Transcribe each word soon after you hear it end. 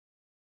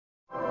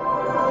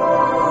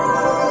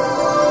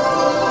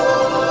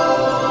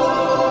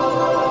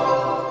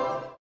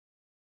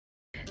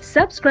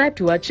Subscribe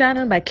to our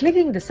channel by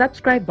clicking the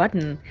subscribe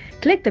button.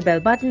 Click the bell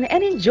button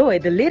and enjoy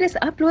the latest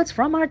uploads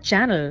from our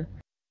channel.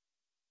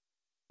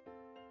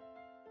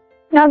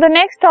 Now the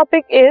next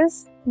topic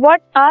is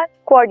what are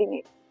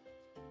coordinates.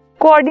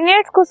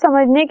 Coordinates को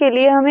समझने के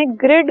लिए हम एक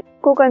grid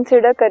को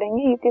consider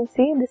करेंगे. You can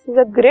see this is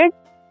a grid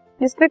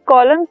जिसपे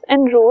columns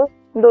and रोज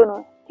दोनों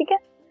है. ठीक है.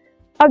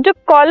 अब जो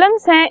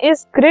कॉलम्स हैं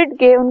इस ग्रिड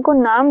के उनको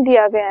नाम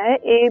दिया गया है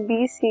A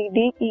B C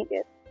D E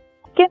F.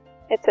 ठीक है,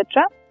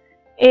 etcetera.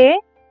 A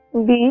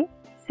B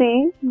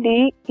C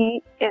D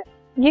E F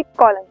ये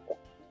कॉलम्स है.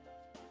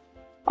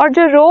 और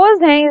जो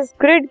रोज हैं इस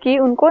ग्रिड की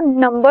उनको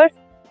नंबर्स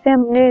से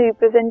हमने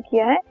रिप्रेजेंट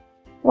किया है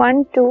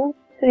 1 2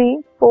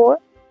 3 4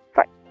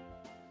 5.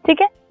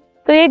 ठीक है,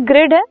 तो ये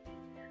ग्रिड है.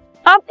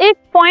 अब एक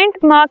पॉइंट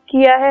मार्क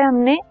किया है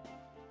हमने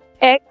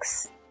x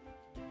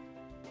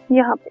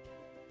यहां पे.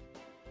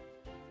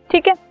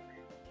 ठीक है,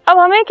 अब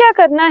हमें क्या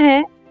करना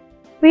है,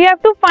 we have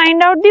to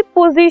find out the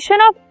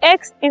position of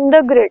x in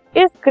the grid.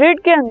 इस ग्रिड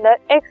के अंदर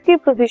x की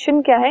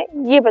पोजीशन क्या है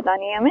ये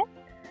बतानी है हमें.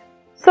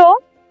 सो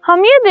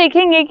हम ये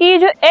देखेंगे कि ये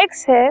जो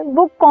x है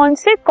वो कौन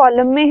से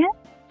कॉलम में है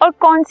और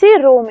कौन सी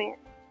रो में है.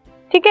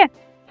 ठीक है,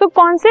 तो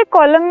कौन से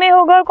कॉलम में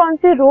होगा और कौन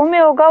सी रो में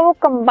होगा वो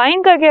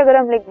कंबाइन करके अगर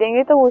हम लिख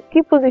देंगे तो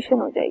उसकी पोजीशन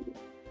हो जाएगी.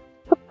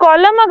 तो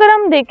कॉलम अगर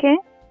हम देखें,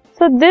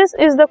 so this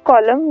is the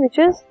column which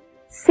is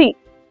C.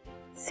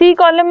 C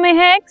column में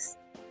है x.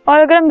 और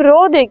अगर हम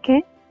रो देखें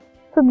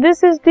तो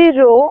दिस इज द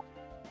रो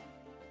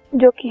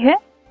जो कि है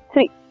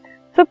 3.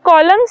 सो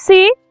कॉलम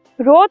सी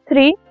रो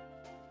 3.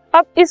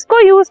 अब इसको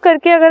यूज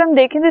करके अगर हम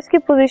देखें तो इसकी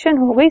पोजीशन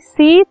हो गई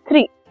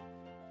C3.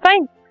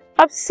 फाइन.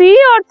 अब C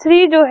और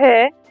 3 जो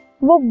है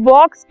वो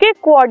बॉक्स के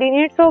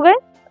कोऑर्डिनेट्स हो गए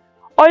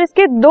और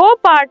इसके दो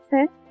पार्ट्स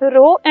हैं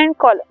रो एंड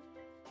कॉलम.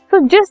 तो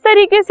जिस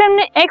तरीके से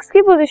हमने x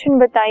की पोजीशन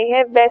बताई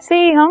है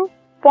वैसे ही हम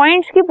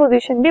पॉइंट्स की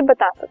पोजीशन भी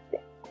बता सकते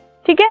हैं.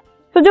 ठीक है,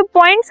 तो जो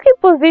पॉइंट्स की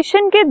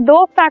पोजीशन के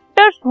दो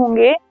फैक्टर्स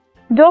होंगे,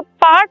 जो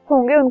पार्ट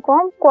होंगे, उनको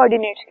हम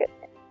कोऑर्डिनेट्स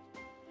कहते हैं.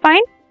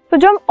 फाइन. तो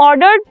जो हम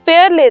ऑर्डर्ड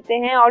पेयर लेते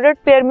हैं, ऑर्डर्ड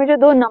पेयर में जो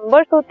दो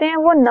नंबर्स होते हैं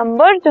वो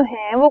नंबर जो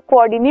हैं वो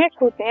कोऑर्डिनेट्स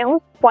होते हैं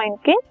उस पॉइंट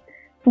के.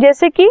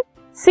 जैसे कि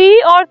C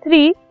और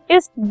 3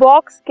 इस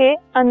बॉक्स के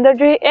अंदर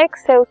जो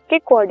x है उसके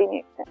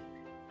कोऑर्डिनेट्स हैं.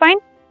 Fine.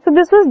 So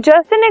this was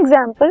just an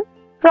example.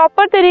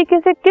 Proper तरीके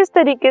से किस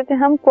तरीके से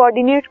हम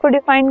कोऑर्डिनेट्स को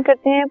डिफाइन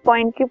करते हैं,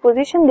 पॉइंट की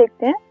पोजीशन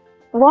देखते हैं,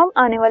 वो हम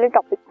आने वाले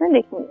टॉपिक्स में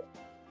देखेंगे.